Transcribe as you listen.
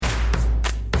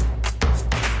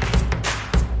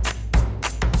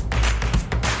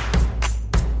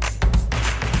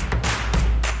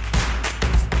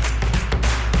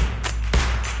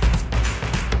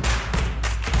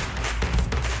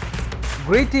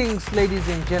Greetings, ladies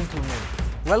and gentlemen.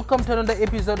 Welcome to another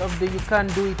episode of the You Can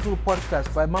Do It Too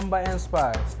podcast by Mamba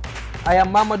Inspire. I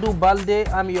am Mamadou Balde,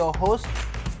 I'm your host.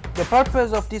 The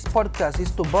purpose of this podcast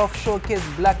is to both showcase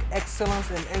black excellence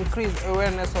and increase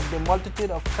awareness of the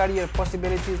multitude of career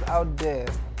possibilities out there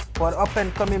for up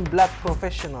and coming black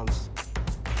professionals.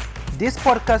 This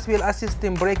podcast will assist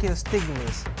in breaking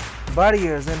stigmas,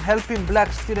 barriers, and helping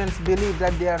black students believe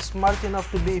that they are smart enough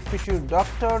to be future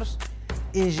doctors,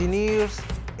 engineers,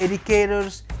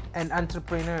 educators, and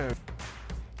entrepreneurs.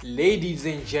 Ladies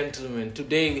and gentlemen,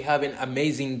 today we have an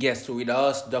amazing guest with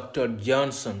us, Dr.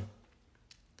 Johnson.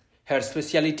 Her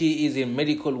specialty is in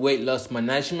medical weight loss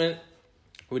management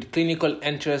with clinical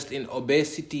interest in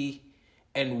obesity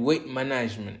and weight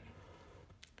management.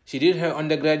 She did her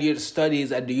undergraduate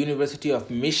studies at the University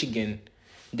of Michigan,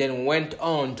 then went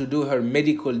on to do her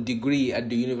medical degree at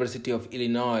the University of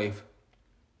Illinois.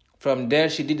 From there,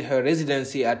 she did her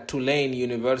residency at Tulane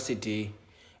University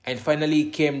and finally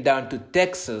came down to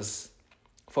Texas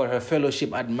for her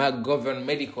fellowship at McGovern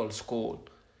Medical School.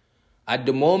 At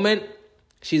the moment,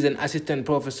 she's an assistant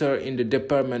professor in the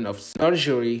Department of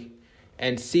Surgery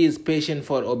and sees patients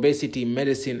for obesity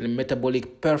medicine and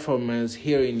metabolic performance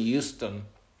here in Houston.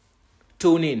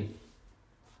 Tune in.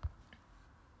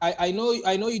 I know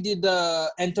you did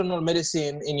internal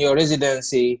medicine in your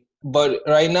residency, but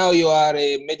right now you are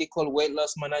a medical weight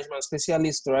loss management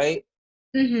specialist, right?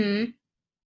 Mm-hmm.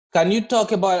 Can you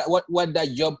talk about what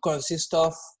that job consists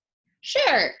of?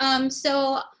 Sure.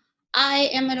 So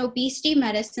I am an obesity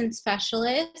medicine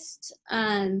specialist,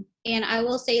 and I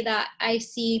will say that I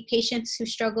see patients who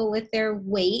struggle with their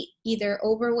weight, either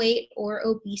overweight or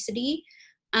obesity,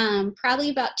 probably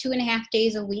about 2.5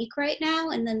 days a week right now.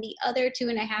 And then the other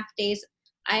 2.5 days,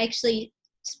 I actually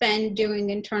spend doing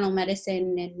internal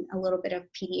medicine and a little bit of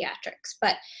pediatrics.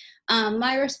 But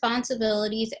my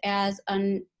responsibilities as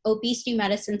an obesity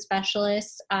medicine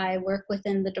specialist, I work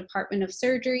within the Department of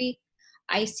Surgery.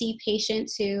 I see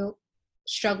patients who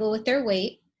struggle with their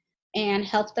weight and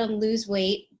help them lose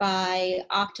weight by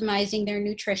optimizing their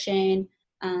nutrition,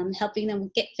 helping them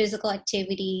get physical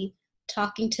activity,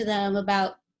 talking to them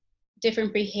about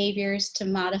different behaviors to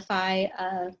modify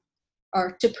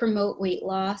or to promote weight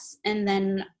loss. And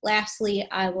then lastly,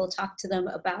 I will talk to them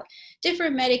about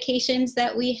different medications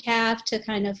that we have to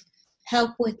kind of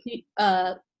help with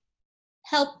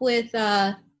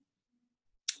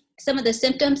some of the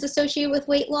symptoms associated with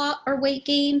weight loss or weight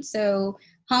gain. So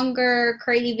hunger,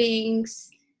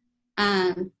 cravings,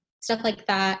 stuff like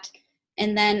that.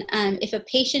 And then if a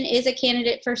patient is a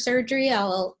candidate for surgery,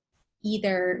 I'll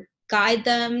either guide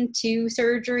them to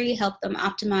surgery, help them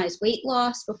optimize weight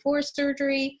loss before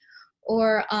surgery,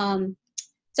 or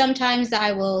sometimes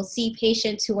I will see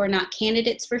patients who are not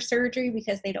candidates for surgery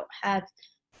because they don't have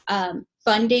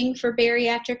funding for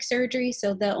bariatric surgery,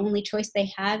 so the only choice they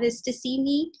have is to see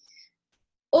me.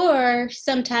 Or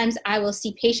sometimes I will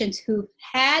see patients who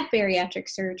had bariatric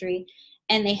surgery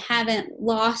and they haven't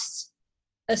lost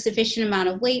a sufficient amount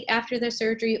of weight after the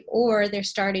surgery, or they're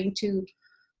starting to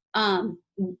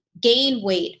gain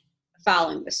weight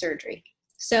following the surgery.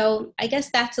 So I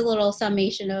guess that's a little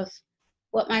summation of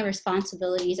what my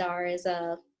responsibilities are as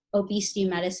a obesity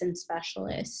medicine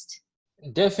specialist.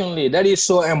 Definitely, that is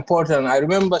so important. I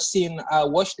remember I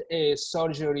watched a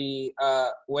surgery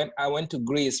when I went to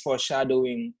Greece for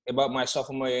shadowing about my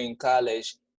sophomore year in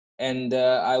college, and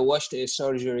I watched a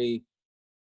surgery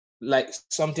like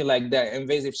something like that,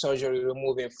 invasive surgery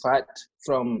removing fat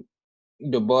from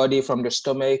the body, from the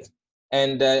stomach,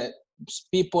 and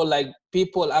people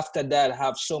after that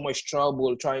have so much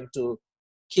trouble trying to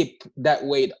keep that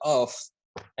weight off,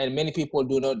 and many people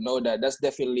do not know that. That's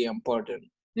definitely important.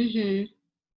 Mm-hmm.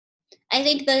 I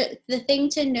think the thing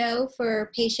to know for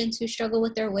patients who struggle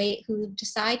with their weight, who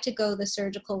decide to go the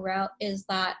surgical route, is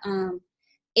that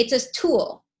it's a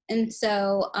tool. And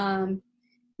so,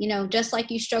 just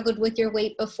like you struggled with your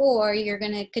weight before, you're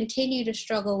going to continue to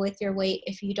struggle with your weight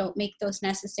if you don't make those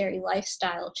necessary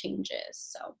lifestyle changes.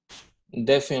 So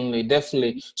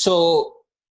Definitely. So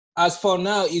as for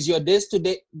now, did your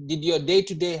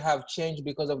day-to-day have changed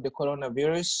because of the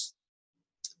coronavirus?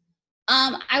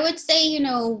 I would say,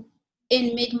 in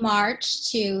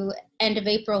mid-March to end of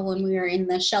April, when we were in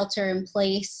the shelter in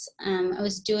place, I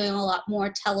was doing a lot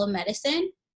more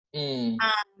telemedicine.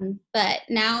 But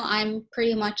now I'm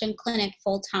pretty much in clinic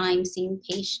full-time seeing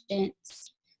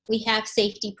patients. We have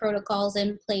safety protocols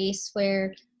in place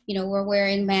where, we're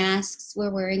wearing masks,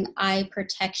 we're wearing eye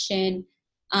protection.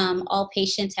 All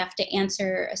patients have to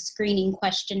answer a screening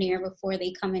questionnaire before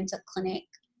they come into clinic.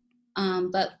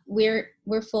 But we're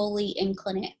fully in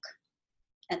clinic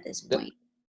at this point.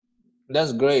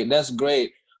 That's great. That's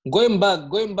great. Going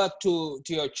back to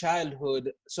your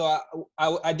childhood. So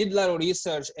I did a lot of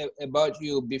research about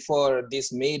you before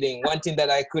this meeting. One thing that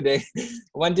I couldn't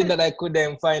one thing that I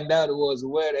couldn't find out was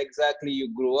where exactly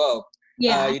you grew up.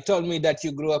 Yeah. You told me that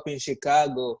you grew up in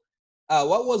Chicago.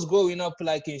 What was growing up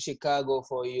like in Chicago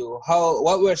for you?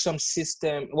 What were some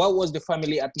system? What was the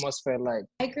family atmosphere like?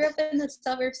 I grew up in the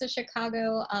suburbs of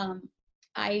Chicago.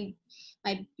 I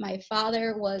my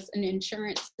father was an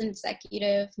insurance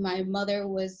executive. My mother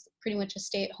was pretty much a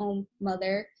stay-at-home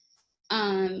mother.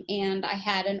 And I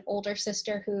had an older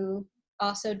sister who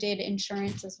also did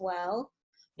insurance as well.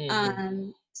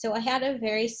 Mm-hmm. So I had a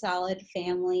very solid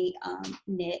family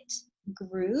knit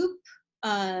group.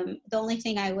 The only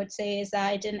thing I would say is that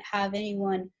I didn't have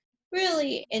anyone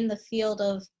really in the field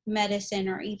of medicine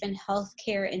or even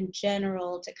healthcare in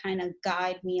general to kind of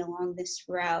guide me along this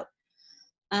route.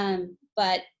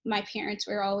 But my parents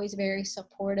were always very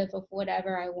supportive of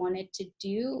whatever I wanted to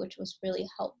do, which was really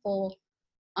helpful.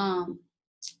 Um,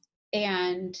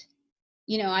 and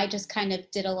I just kind of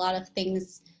did a lot of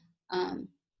things um,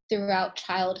 throughout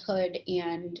childhood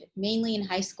and mainly in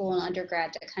high school and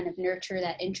undergrad to kind of nurture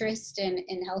that interest in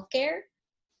healthcare.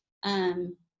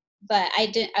 Um, but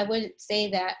I wouldn't say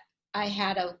that I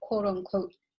had a quote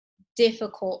unquote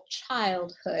difficult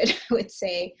childhood, I would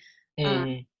say, um,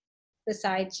 Mm-hmm.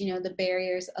 besides, the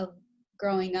barriers of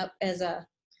growing up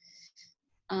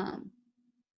um,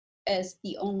 as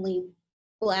the only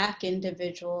Black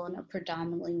individual in a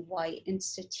predominantly white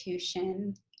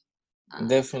institution.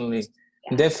 Definitely,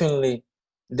 Yeah. definitely,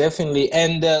 definitely.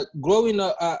 And growing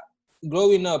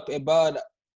up about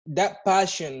that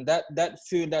passion, that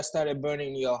field that started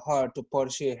burning your heart to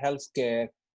pursue healthcare.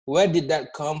 Where did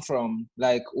that come from?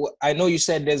 Like, I know you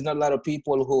said there's not a lot of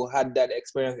people who had that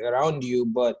experience around you,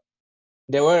 but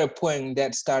there were a point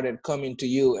that started coming to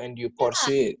you and you Yeah,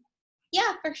 pursue it.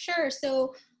 yeah, for sure.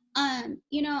 So,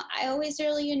 I always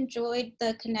really enjoyed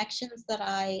the connections that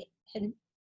I had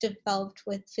developed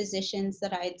with physicians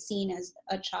that I had seen as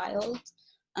a child.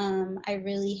 I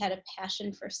really had a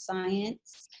passion for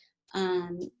science,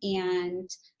 and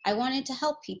I wanted to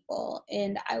help people.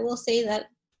 And I will say that,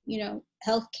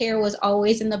 healthcare was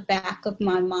always in the back of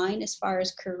my mind as far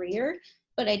as career,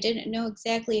 but I didn't know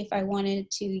exactly if I wanted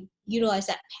to utilize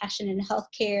that passion in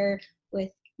healthcare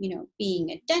with being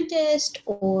a dentist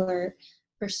or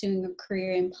pursuing a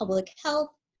career in public health.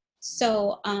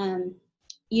 So,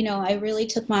 I really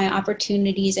took my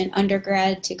opportunities in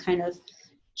undergrad to kind of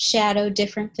shadow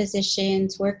different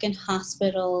physicians, work in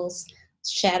hospitals,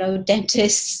 shadow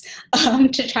dentists,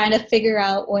 to try to figure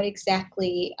out what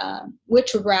exactly,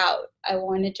 which route I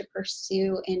wanted to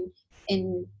pursue in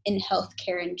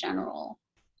healthcare in general.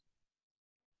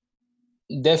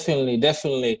 Definitely,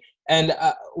 definitely. And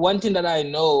one thing that I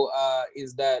know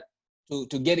is that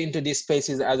to get into these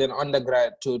spaces as an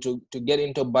undergrad, to get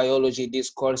into biology, these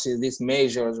courses, these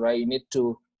majors, right? You need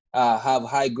to have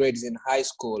high grades in high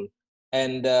school.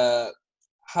 And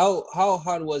how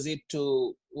hard was it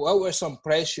what were some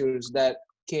pressures that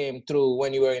came through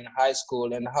when you were in high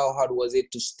school, and how hard was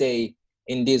it to stay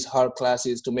in these hard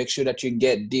classes to make sure that you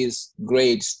get these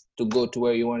grades to go to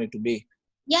where you wanted to be?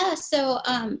 Yeah, so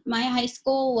my high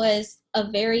school was a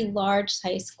very large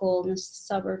high school in the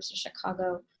suburbs of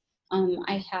Chicago.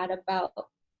 I had about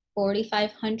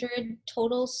 4,500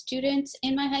 total students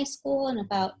in my high school and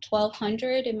about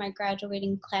 1,200 in my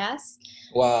graduating class.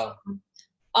 Wow.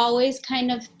 Always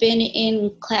kind of been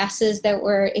in classes that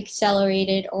were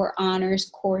accelerated or honors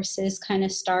courses, kind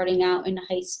of starting out in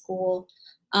high school.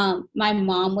 My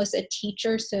mom was a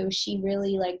teacher, so she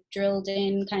really like drilled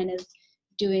in kind of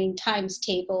doing times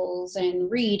tables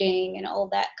and reading and all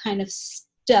that kind of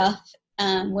stuff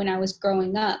when I was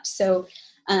growing up. So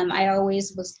I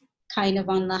always was kind of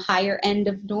on the higher end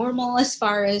of normal as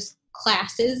far as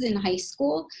classes in high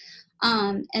school.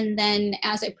 And then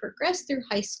as I progressed through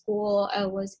high school, I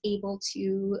was able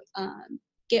to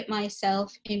get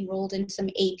myself enrolled in some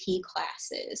AP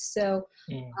classes. So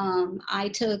Mm. I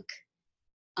took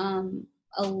a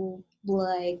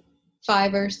like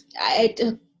five or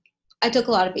I took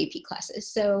a lot of AP classes.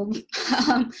 So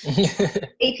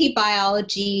AP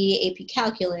biology, AP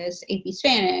calculus, AP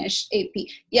Spanish, AP,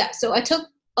 yeah. So I took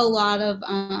a lot of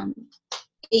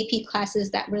AP classes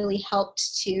that really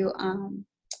helped to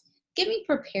get me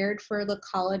prepared for the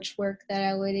college work that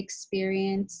I would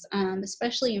experience,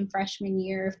 especially in freshman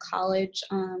year of college.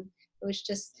 I was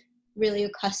just really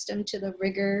accustomed to the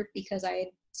rigor because I had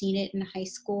seen it in high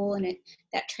school, and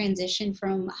that transition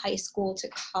from high school to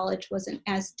college wasn't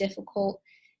as difficult.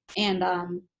 And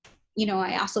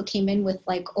I also came in with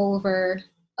like over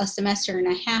a semester and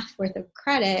a half worth of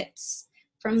credits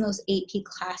from those AP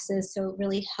classes. So it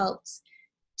really helps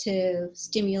to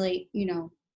stimulate,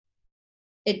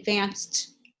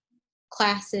 advanced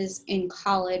classes in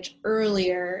college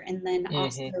earlier, and then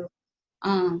also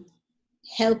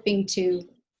helping to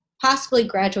possibly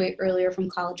graduate earlier from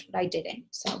college, but I didn't.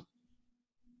 So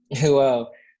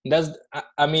well,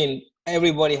 I mean,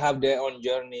 everybody have their own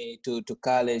journey to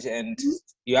college, and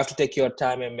you have to take your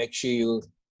time and make sure you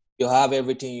have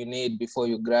everything you need before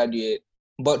you graduate.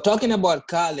 But talking about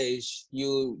college,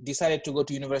 you decided to go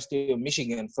to University of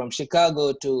Michigan, from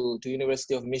Chicago to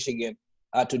University of Michigan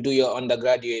to do your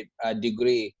undergraduate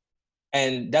degree.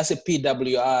 And that's a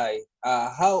PWI.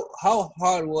 How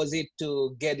hard was it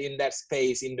to get in that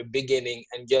space in the beginning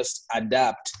and just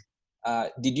adapt?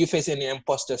 Did you face any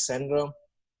imposter syndrome?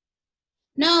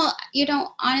 No,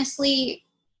 honestly,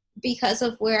 because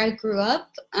of where I grew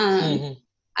up,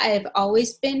 I've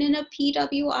always been in a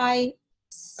PWI.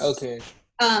 Okay.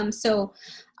 So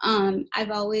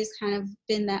I've always kind of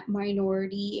been that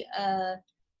minority.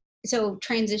 So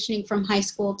transitioning from high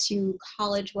school to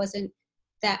college wasn't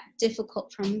that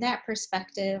difficult from that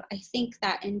perspective. I think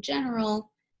that in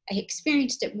general, I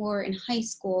experienced it more in high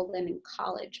school than in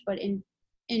college. But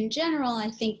in general, I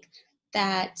think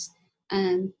that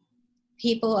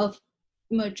people of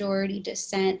majority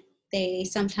descent, they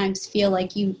sometimes feel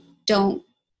like you don't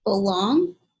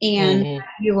belong, and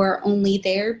you are only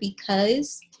there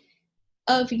because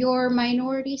of your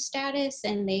minority status,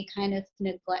 and they kind of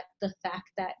neglect the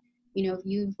fact that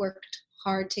you've worked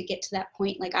hard to get to that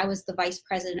point. Like, I was the vice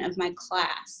president of my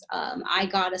class. I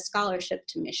got a scholarship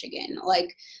to Michigan.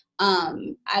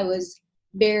 I was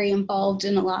very involved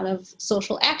in a lot of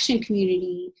social action,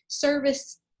 community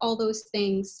service, all those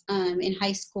things in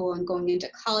high school and going into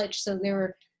college. So there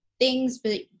were things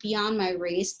beyond my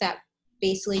race that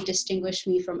basically distinguished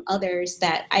me from others,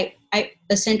 that I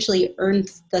essentially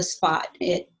earned the spot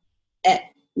at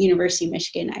University of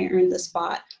Michigan. I earned the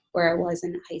spot where I was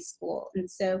in high school. And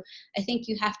so I think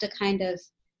you have to kind of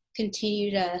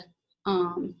continue to,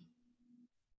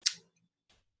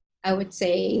 I would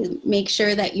say, make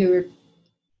sure that you're,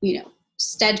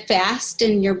 steadfast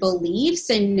in your beliefs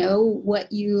and know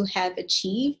what you have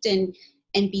achieved, and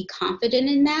be confident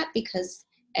in that, because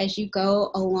as you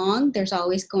go along, there's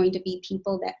always going to be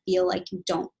people that feel like you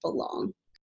don't belong.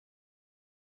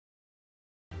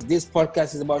 This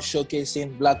podcast is about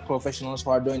showcasing Black professionals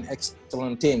who are doing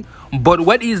excellent things. But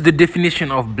what is the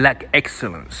definition of Black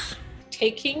excellence?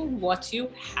 Taking what you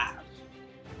have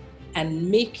and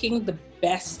making the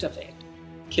best of it.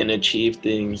 Can achieve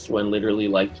things when literally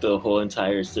the whole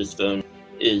entire system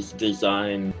is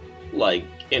designed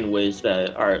in ways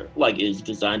that are is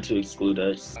designed to exclude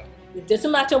us. It doesn't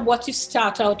matter what you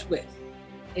start out with.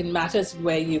 It matters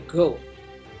where you go.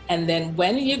 And then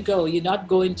when you go, you're not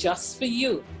going just for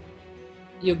you.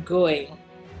 You're going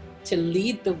to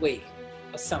lead the way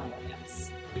for someone else.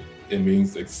 It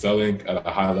means excelling at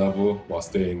a high level while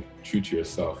staying true to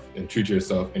yourself, and true to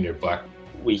yourself in your Black.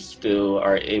 We still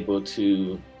are able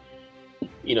to,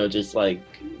 just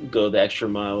go the extra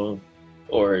mile,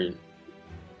 or,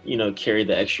 carry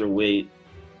the extra weight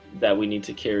that we need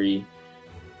to carry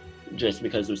just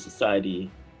because of society,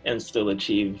 and still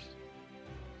achieve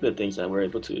the things that we're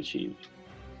able to achieve.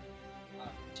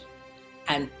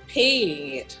 And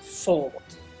paying it forward.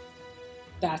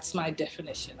 That's my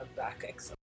definition of Black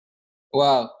excellence.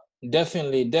 Wow,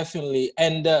 definitely.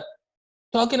 And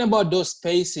talking about those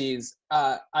spaces,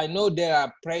 I know there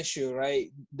are pressure, right?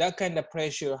 That kind of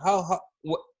pressure. How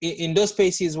in those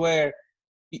spaces where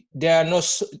there are not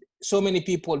so many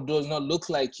people does not look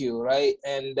like you, right?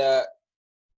 And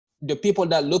the people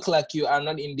that look like you are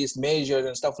not in these majors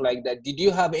and stuff like that. Did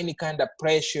you have any kind of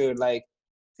pressure,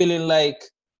 feeling like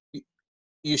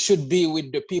you should be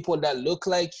with the people that look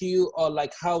like you, or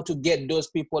how to get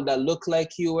those people that look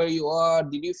like you where you are?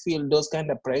 Did you feel those kind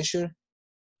of pressure?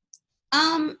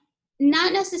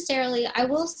 Not necessarily. I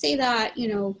will say that,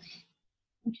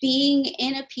 being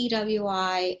in a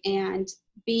PWI and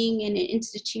being in an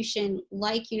institution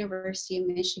like University of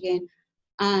Michigan,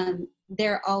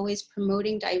 they're always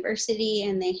promoting diversity,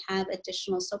 and they have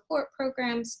additional support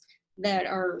programs that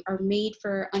are made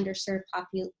for underserved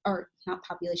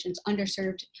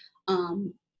underserved,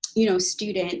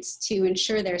 students, to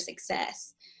ensure their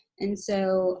success. And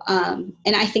so,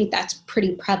 and I think that's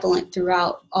pretty prevalent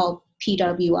throughout all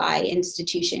PWI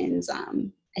institutions.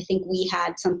 I think we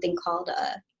had something called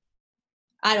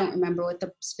I don't remember what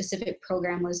the specific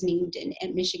program was named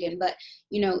in Michigan, but,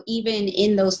 even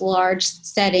in those large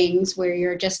settings where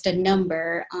you're just a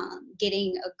number,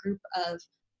 getting a group of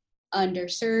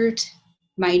underserved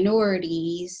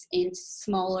minorities in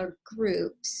smaller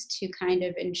groups to kind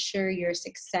of ensure your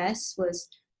success was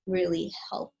really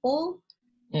helpful.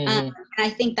 And I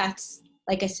think that's,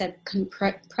 like I said,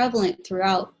 prevalent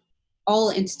throughout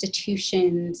all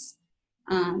institutions,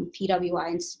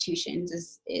 PWI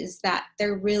institutions, is that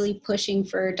they're really pushing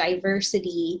for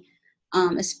diversity,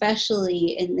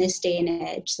 especially in this day and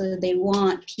age. So they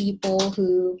want people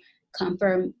who come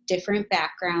from different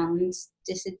backgrounds,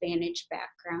 disadvantaged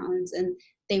backgrounds, and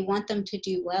they want them to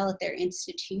do well at their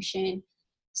institution.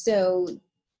 So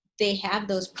they have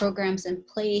those programs in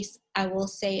place. I will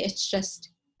say it's just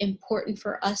important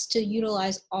for us to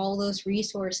utilize all those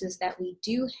resources that we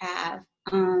do have.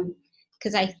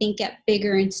 Because I think at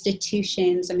bigger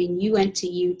institutions, I mean, you went to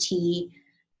UT,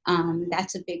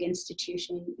 that's a big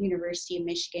institution, University of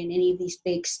Michigan, any of these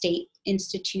big state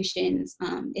institutions,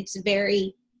 it's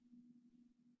very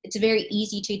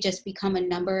easy to just become a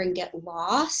number and get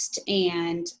lost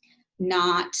and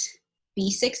not be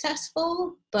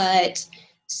successful. But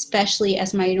especially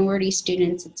as minority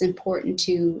students, it's important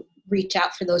to reach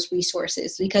out for those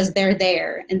resources because they're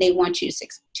there and they want you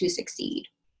to succeed.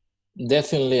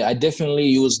 Definitely. I definitely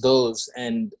use those,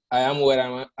 and I am where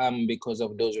I am because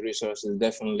of those resources,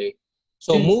 definitely.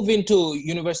 So moving to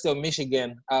University of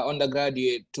Michigan,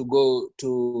 undergraduate, to go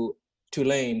to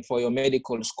Tulane for your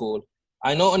medical school.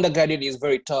 I know undergraduate is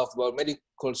very tough, but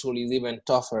medical school is even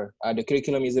tougher. The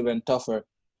curriculum is even tougher.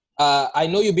 I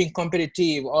know you've been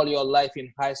competitive all your life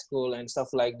in high school and stuff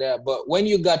like that, but when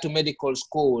you got to medical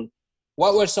school,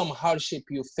 what were some hardship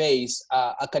you faced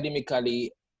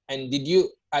academically, and did you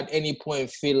at any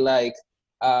point feel like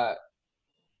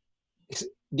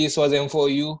this wasn't for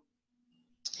you?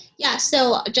 Yeah,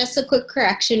 so just a quick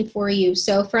correction for you.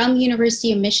 So from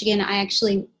University of Michigan, I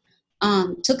actually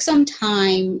took some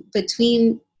time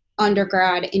between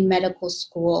undergrad and medical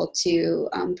school to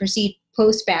proceed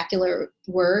post-baccalaureate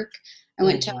work. I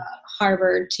went to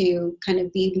Harvard to kind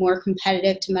of be more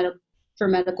competitive for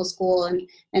medical school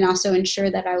and also ensure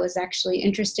that I was actually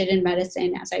interested in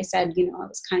medicine. As I said, I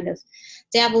was kind of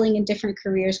dabbling in different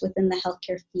careers within the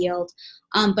healthcare field.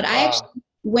 But I actually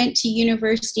went to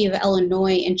University of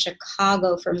Illinois in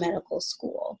Chicago for medical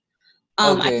school.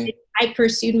 I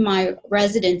pursued my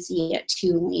residency at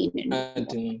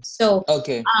Tulane. So,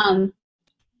 and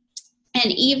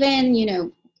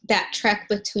even, that trek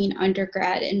between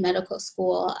undergrad and medical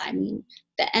school, I mean,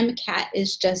 the MCAT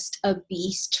is just a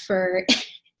beast for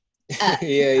yeah,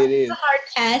 it is a hard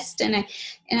test. And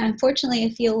unfortunately,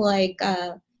 I feel like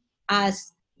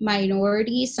as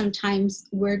minorities, sometimes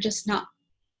we're just not,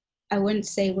 I wouldn't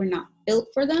say we're not built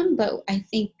for them, but I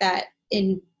think that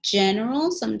in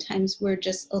general, sometimes we're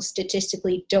just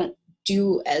statistically don't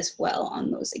do as well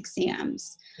on those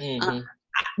exams.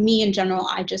 Me in general,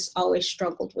 I just always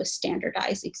struggled with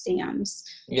standardized exams.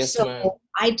 Yes, so ma'am.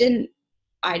 I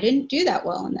didn't do that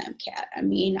well in the MCAT. I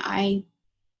mean, I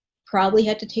probably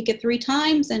had to take it 3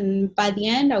 times, and by the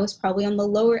end, I was probably on the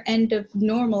lower end of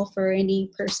normal for any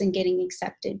person getting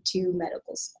accepted to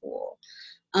medical school.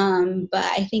 But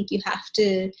I think you have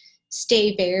to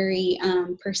stay very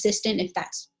persistent if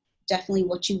that's definitely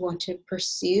what you want to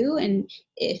pursue, and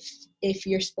if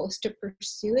you're supposed to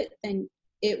pursue it, then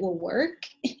it will work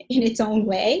in its own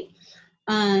way.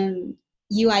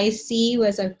 UIC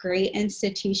was a great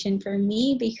institution for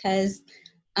me because,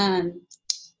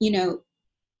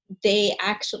 they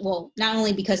actually, well, not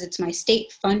only because it's my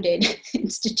state-funded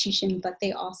institution, but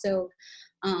they also,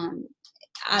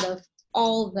 out of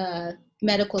all the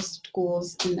medical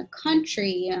schools in the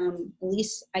country, at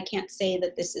least I can't say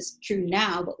that this is true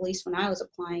now, but at least when I was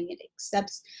applying, it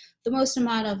accepts the most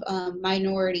amount of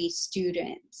minority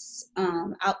students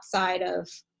outside of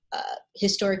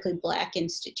historically Black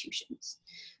institutions.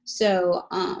 So,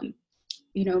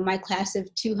 my class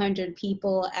of 200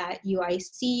 people at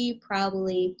UIC,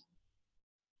 probably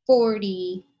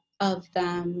 40 of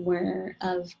them were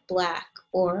of Black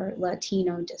or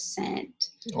Latino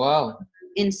descent. Wow.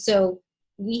 And so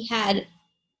we had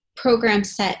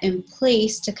programs set in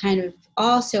place to kind of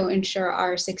also ensure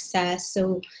our success.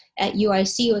 So at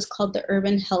UIC, it was called the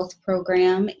Urban Health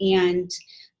Program, and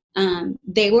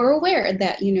they were aware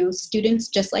that, students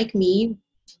just like me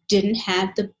didn't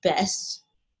have the best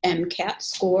MCAT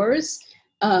scores,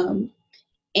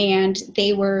 and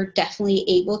they were definitely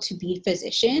able to be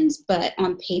physicians, but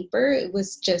on paper, it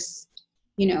was just,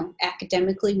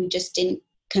 academically, we just didn't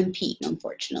compete,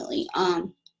 unfortunately.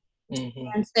 And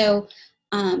so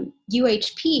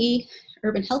UHP,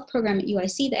 Urban Health Program at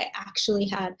UIC, they actually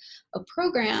had a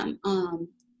program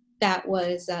that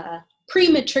was a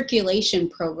pre-matriculation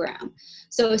program.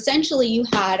 So essentially you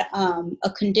had a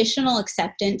conditional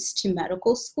acceptance to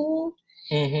medical school,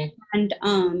 Mm-hmm.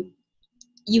 And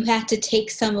you had to take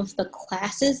some of the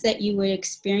classes that you would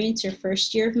experience your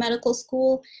first year of medical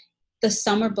school the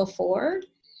summer before.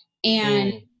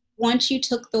 And once you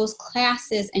took those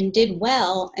classes and did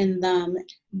well in them,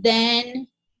 then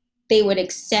they would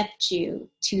accept you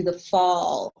to the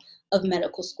fall of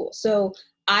medical school. So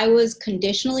I was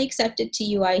conditionally accepted to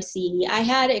UIC. I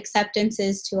had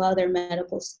acceptances to other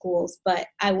medical schools, but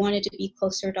I wanted to be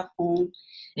closer to home.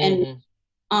 And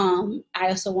I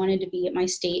also wanted to be at my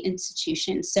state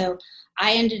institution. So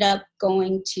I ended up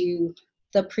going to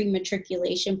the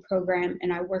pre-matriculation program,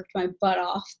 and I worked my butt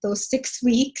off those 6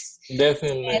 weeks.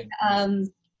 Definitely. And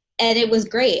it was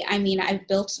great. I mean, I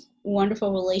built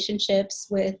wonderful relationships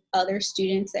with other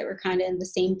students that were kind of in the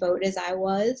same boat as I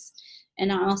was.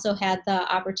 And I also had the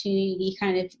opportunity to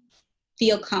kind of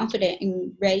feel confident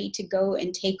and ready to go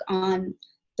and take on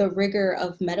the rigor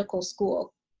of medical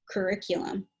school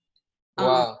curriculum.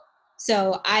 Wow.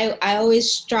 So I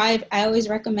always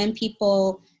recommend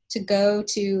people to go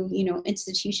to,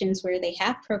 institutions where they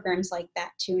have programs like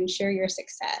that to ensure your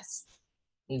success.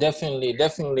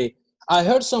 Definitely. I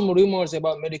heard some rumors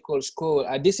about medical school.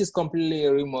 This is completely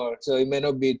a rumor, so it may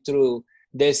not be true.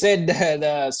 They said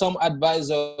that some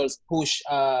advisors push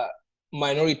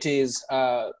minorities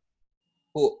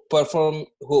who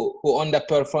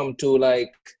underperform to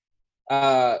like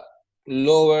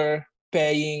lower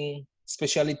paying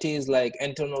specialties like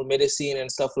internal medicine and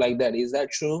stuff like that. Is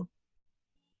that true?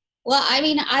 Well, I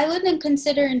mean, I wouldn't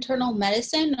consider internal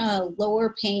medicine a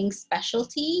lower paying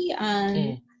specialty.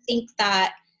 I think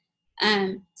that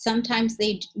sometimes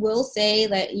they will say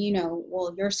that,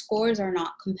 well, your scores are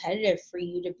not competitive for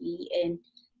you to be in,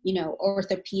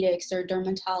 orthopedics or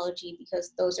dermatology,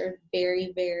 because those are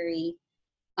very, very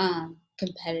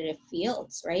competitive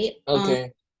fields, right?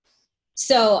 Okay.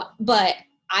 But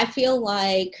I feel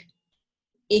like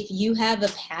if you have a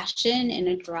passion and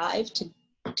a drive to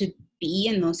be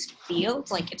in those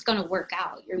fields, like, it's going to work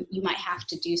out. You might have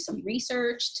to do some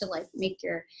research to like make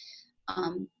your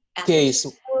case a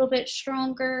little bit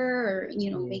stronger, or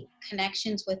make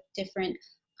connections with different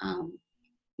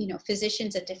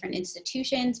physicians at different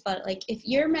institutions. But like, if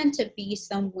you're meant to be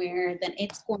somewhere, then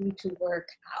it's going to work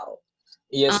out.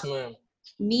 Yes, ma'am.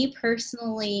 Me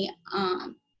personally,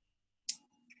 I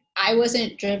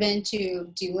wasn't driven to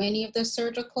do any of the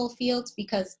surgical fields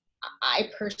because I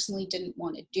personally didn't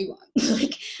want to do them.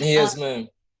 Yes, ma'am.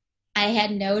 I had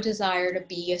no desire to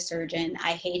be a surgeon.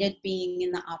 I hated being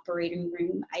in the operating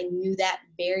room. I knew that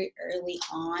very early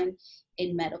on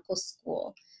in medical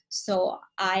school. So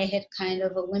I had kind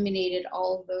of eliminated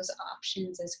all of those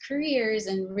options as careers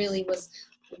and really was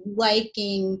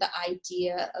liking the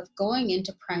idea of going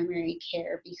into primary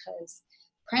care, because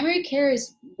primary care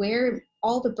is where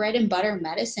all the bread and butter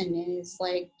medicine is.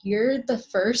 Like, you're the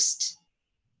first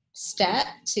step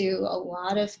to a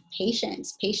lot of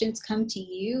patients. Patients come to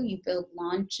you, you build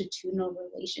longitudinal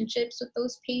relationships with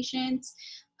those patients.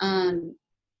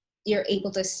 You're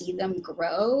able to see them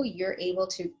grow. You're able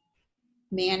to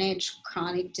manage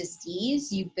chronic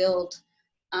disease. You build,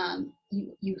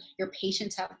 your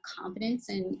patients have confidence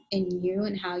in you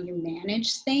and how you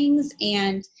manage things.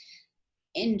 And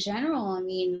in general, I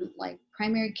mean, like,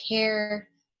 primary care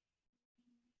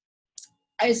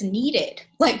is needed.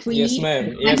 Like, we yes, need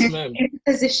ma'am. Yes, ma'am.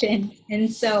 physician.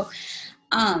 And so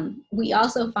we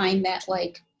also find that,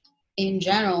 like, in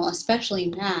general, especially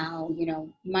now,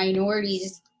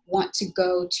 minorities want to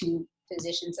go to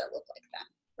physicians that look like them,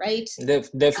 right?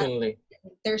 Definitely.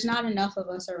 There's not enough of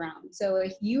us around. So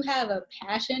if you have a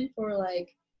passion for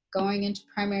like going into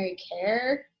primary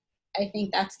care, I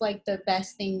think that's like the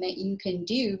best thing that you can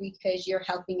do, because you're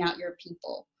helping out your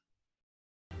people.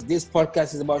 This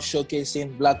podcast is about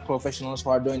showcasing Black professionals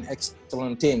who are doing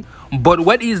excellent things. But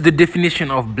what is the definition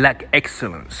of Black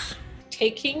excellence?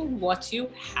 Taking what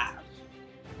you have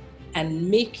and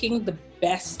making the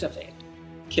best of it.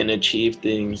 Can achieve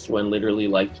things when literally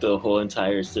like the whole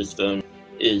entire system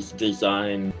is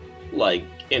designed like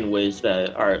in ways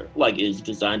that are like is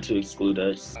designed to exclude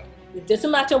us. It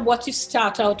doesn't matter what you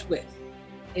start out with.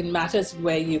 It matters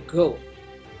where you go.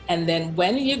 And then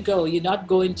when you go, you're not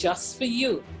going just for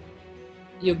you.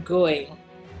 You're going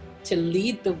to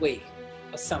lead the way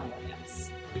for someone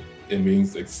else. It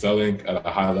means excelling at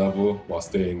a high level while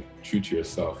staying true to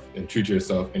yourself and true to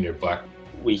yourself in your Black.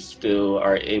 We still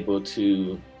are able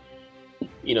to,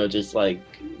 just like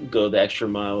go the extra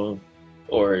mile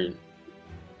or,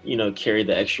 carry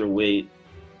the extra weight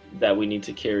that we need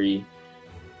to carry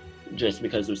just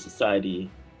because of society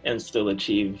and still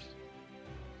achieve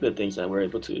the things that we're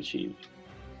able to achieve.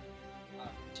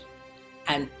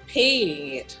 And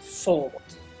paying it forward.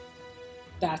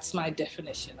 That's my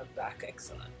definition of Black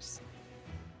excellence.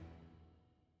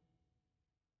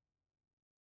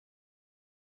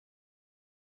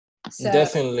 So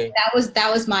Definitely. that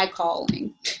was my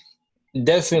calling.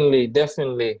 Definitely.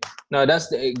 Now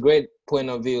that's a great point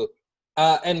of view.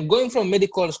 And going from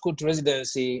medical school to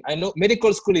residency, I know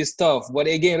medical school is tough, but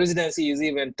again, residency is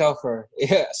even tougher.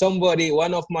 Yeah,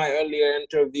 one of my earlier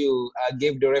interview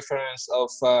gave the reference of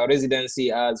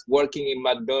residency as working in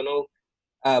McDonald's,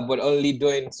 but only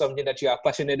doing something that you are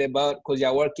passionate about because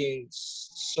you're working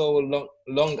so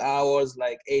long hours,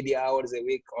 like 80 hours a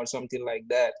week or something like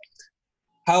that.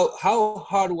 How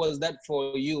hard was that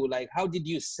for you? Like, how did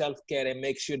you self-care and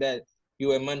make sure that you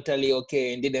were mentally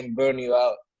okay and didn't burn you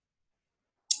out?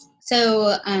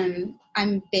 So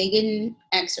I'm big in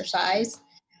exercise.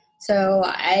 So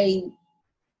I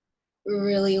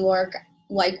really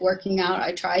like working out.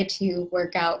 I try to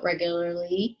work out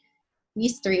regularly, at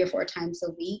least 3 or 4 times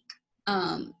a week.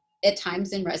 At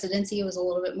times in residency, it was a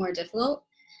little bit more difficult.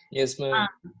 Yes, ma'am.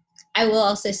 I will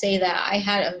also say that I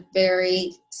had a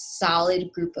very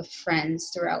solid group of friends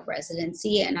throughout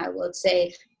residency, and I would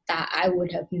say that I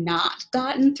would have not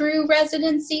gotten through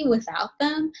residency without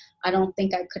them. I don't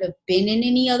think I could have been in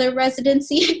any other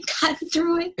residency and gotten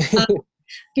through it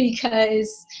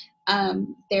because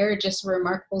they're just a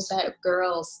remarkable set of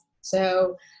girls.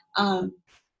 So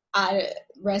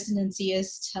residency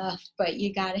is tough, but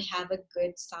you got to have a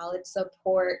good, solid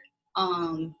support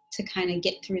to kind of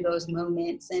get through those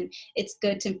moments. And it's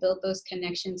good to build those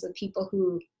connections with people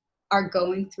who are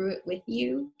going through it with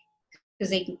you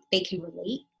because they can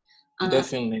relate.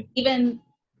 Definitely.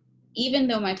 Even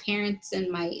though my parents and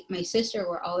my sister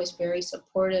were always very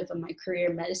supportive of my career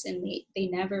in medicine, they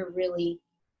never really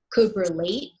could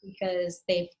relate because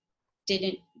they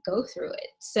didn't go through it.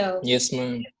 So yes,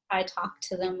 ma'am. I talked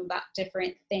to them about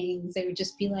different things, they would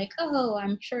just be like, oh,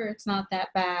 I'm sure it's not that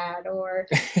bad, or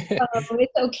oh,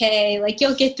 it's okay, like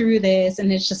you'll get through this.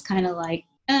 And it's just kind of like,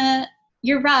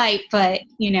 you're right, but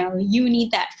you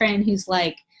need that friend who's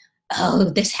like, oh,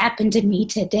 this happened to me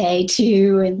today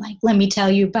too, and like, let me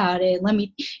tell you about it, let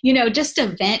me, just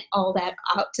to vent all that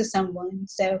out to someone.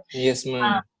 So yes,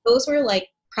 ma'am. Those were like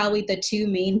probably the 2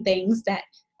 main things that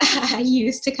I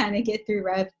used to kind of get through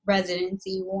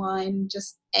residency. 1,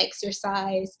 just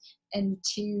exercise, and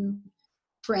 2,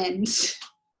 friends.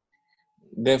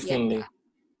 Definitely.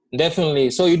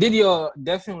 Definitely. So you did your,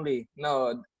 definitely.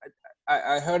 No,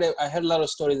 I heard a lot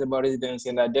of stories about residency,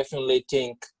 and I definitely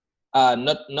think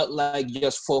not like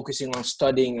just focusing on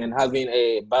studying and having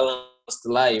a balanced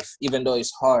life, even though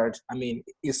it's hard. I mean,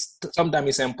 sometimes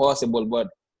it's impossible, but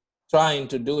trying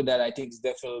to do that, I think, is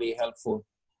definitely helpful.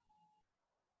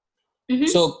 Mm-hmm.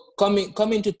 So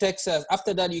coming to Texas,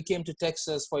 after that you came to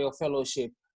Texas for your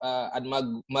fellowship at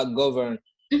McGovern.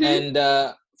 Mm-hmm. And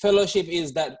fellowship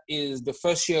is the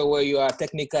first year where you are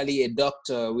technically a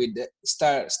doctor with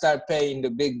start paying the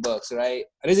big bucks, right?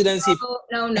 Residency.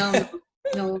 No.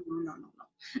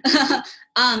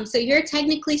 So you're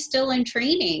technically still in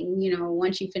training,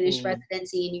 once you finish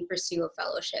residency and you pursue a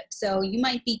fellowship. So you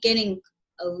might be getting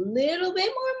a little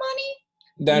bit more money.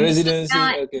 The residency,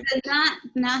 okay.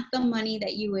 Not the money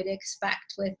that you would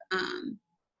expect with,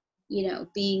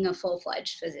 being a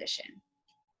full-fledged physician.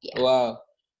 Yeah. Wow.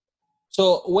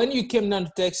 So when you came down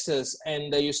to Texas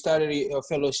and you started your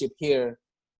fellowship here,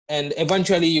 and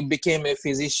eventually you became a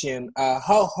physician,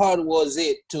 how hard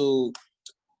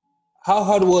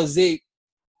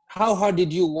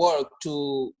did you work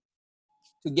to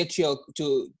get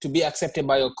to be accepted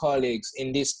by your colleagues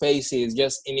in these spaces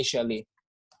just initially?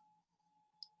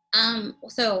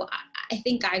 So I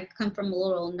think I come from a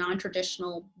little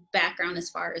non-traditional background as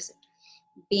far as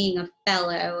being a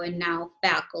fellow and now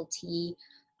faculty.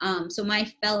 So my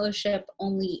fellowship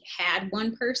only had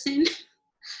 1 person.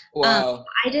 Wow.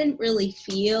 I didn't really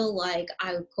feel like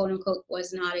I, quote unquote,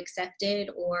 was not accepted,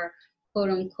 or quote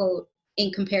unquote,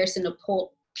 in comparison to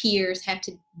peers, had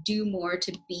to do more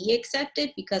to be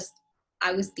accepted because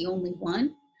I was the only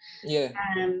one. Yeah.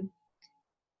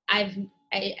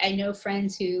 I know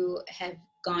friends who have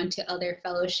gone to other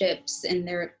fellowships and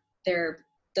they're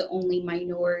the only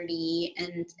minority,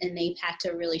 and they've had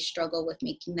to really struggle with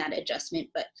making that adjustment.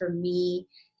 But for me,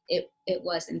 it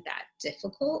wasn't that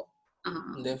difficult.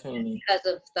 Definitely. Because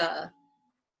of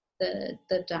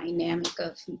the dynamic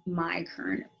of my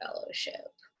current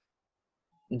fellowship.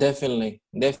 Definitely.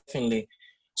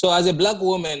 So as a Black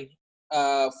woman,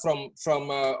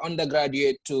 from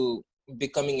undergraduate to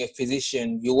becoming a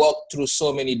physician, you walk through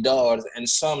so many doors, and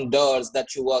some doors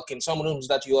that you walk in, some rooms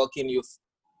that you walk in, you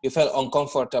felt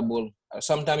uncomfortable.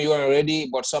 Sometimes you weren't ready,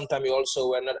 but sometimes you also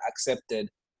were not accepted.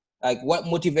 Like, what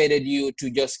motivated you to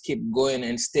just keep going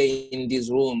and stay in these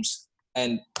rooms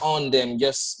and on them?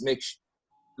 Just make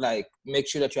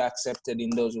sure that you're accepted in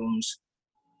those rooms.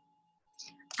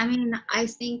 I mean, I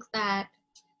think that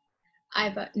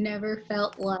I've never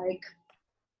felt like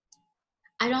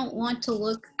I don't want to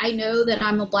look. I know that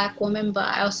I'm a Black woman, but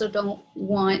I also don't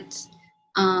want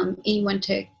anyone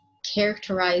to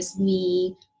characterize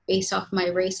me based off my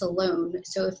race alone.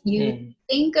 So if you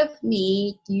think of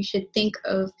me, you should think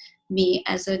of me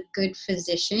as a good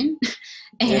physician.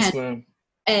 Yes, ma'am.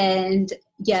 And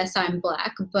yes, I'm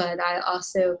Black, but I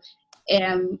also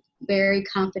am very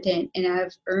confident, and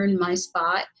I've earned my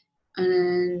spot,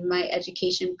 and my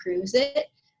education proves it.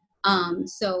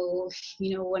 So,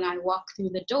 when I walk through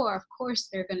the door, of course,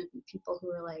 there are going to be people who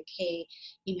are like, hey,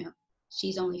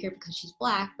 she's only here because she's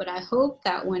Black. But I hope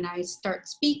that when I start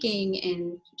speaking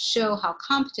and show how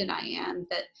competent I am,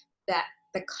 that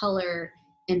the color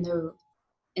and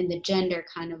the gender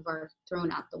kind of are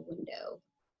thrown out the window,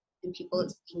 and people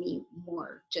see me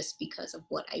more just because of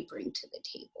what I bring to the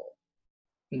table.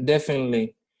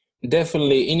 Definitely.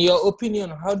 In your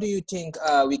opinion, how do you think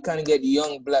we can get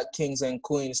young Black kings and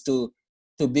queens to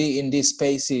be in these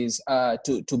spaces,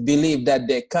 to believe that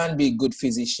they can be good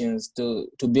physicians, to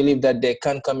believe that they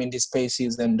can come in these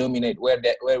spaces and dominate where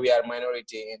we are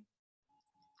minority in?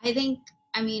 I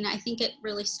think it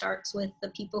really starts with the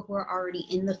people who are already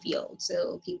in the field.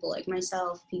 So people like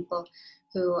myself, people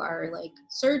who are like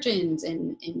surgeons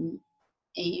and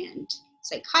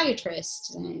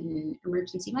psychiatrists and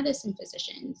emergency medicine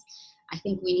physicians. I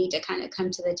think we need to kind of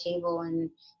come to the table and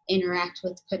interact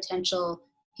with potential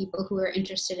people who are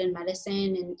interested in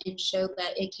medicine and show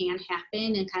that it can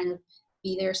happen, and kind of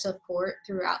be their support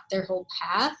throughout their whole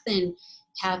path, and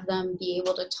have them be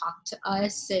able to talk to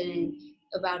us and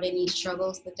about any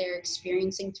struggles that they're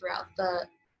experiencing throughout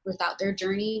their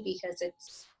journey, because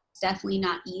it's definitely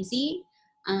not easy.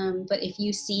 But if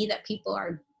you see that people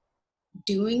are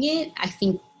doing it, I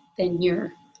think then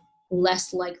you're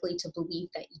less likely to believe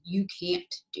that you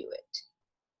can't do it.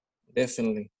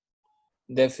 Definitely.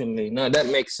 No, that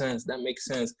makes sense.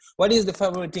 What is the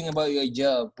favorite thing about your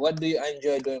job? What do you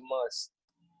enjoy doing most?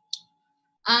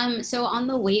 So on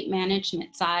the weight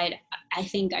management side, I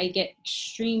think I get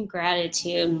extreme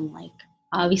gratitude, like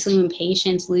obviously when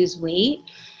patients lose weight.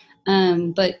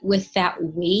 But with that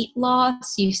weight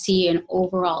loss, you see an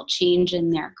overall change in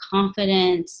their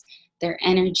confidence, their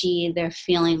energy, they're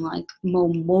feeling like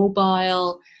more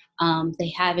mobile. They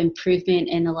have improvement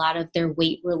in a lot of their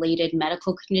weight-related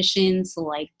medical conditions,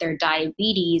 like their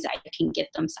diabetes. I can get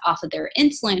them off of their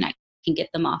insulin. I can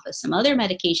get them off of some other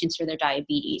medications for their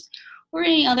diabetes, or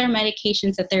any other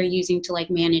medications that they're using to like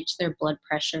manage their blood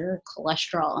pressure,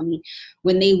 cholesterol. I mean,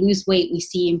 when they lose weight, we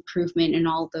see improvement in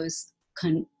all those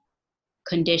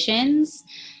conditions.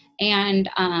 And,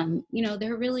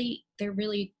 they're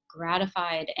really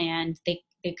gratified, and they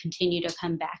continue to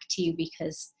come back to you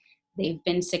because they've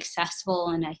been successful.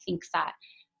 And I think that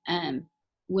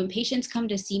when patients come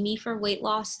to see me for weight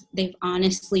loss, they've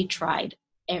honestly tried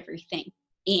everything,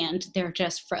 and they're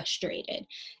just frustrated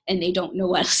and they don't know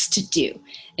what else to do.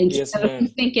 And yes, so if you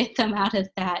can get them out of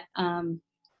that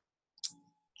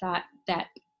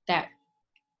that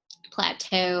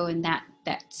plateau and that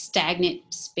stagnant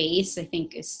space, I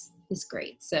think is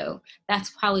great. So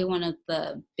that's probably one of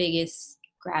the biggest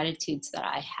gratitudes that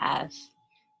I have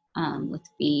with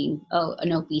being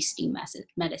an obesity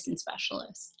medicine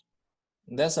specialist.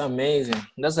 That's amazing.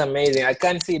 I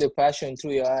can see the passion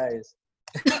through your eyes.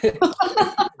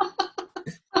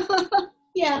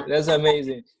 Yeah. That's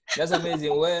amazing.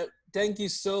 Well, thank you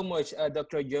so much,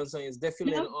 Dr. Johnson. It's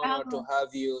definitely an honor to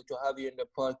have you in the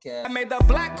podcast. I made the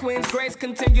Black Queen's grace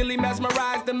continually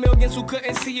mesmerize the millions who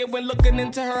couldn't see it when looking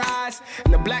into her eyes.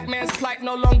 And the Black man's plight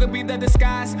no longer be the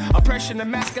disguise. Oppression,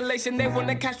 emasculation, they want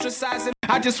to castricize. And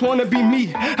I just want to be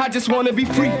me. I just want to be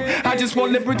free. I just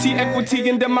want liberty, equity,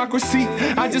 and democracy.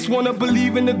 I just want to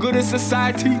believe in the good of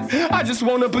society. I just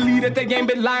want to believe that they ain't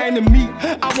been lying to me.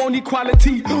 I want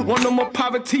equality, want no more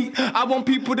poverty. I want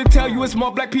people to tell you it's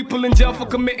more Black people in jail for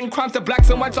committing crimes that Blacks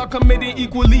and whites are committing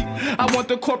equally. I want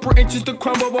the corporate interests to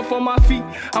crumble before my feet.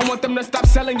 I want them to stop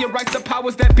selling your rights to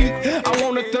powers that be. I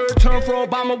want a third term for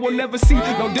Obama, we'll never see.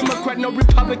 No Democrat, no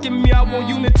Republican, me, I want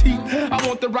unity. I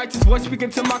want the righteous voice speaking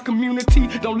to my community.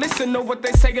 Don't listen to what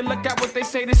they say and look at what they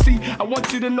say to see. I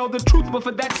want you to know the truth, but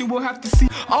for that you will have to see.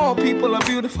 All people are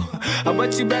beautiful,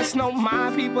 but you best know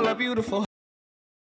my people are beautiful.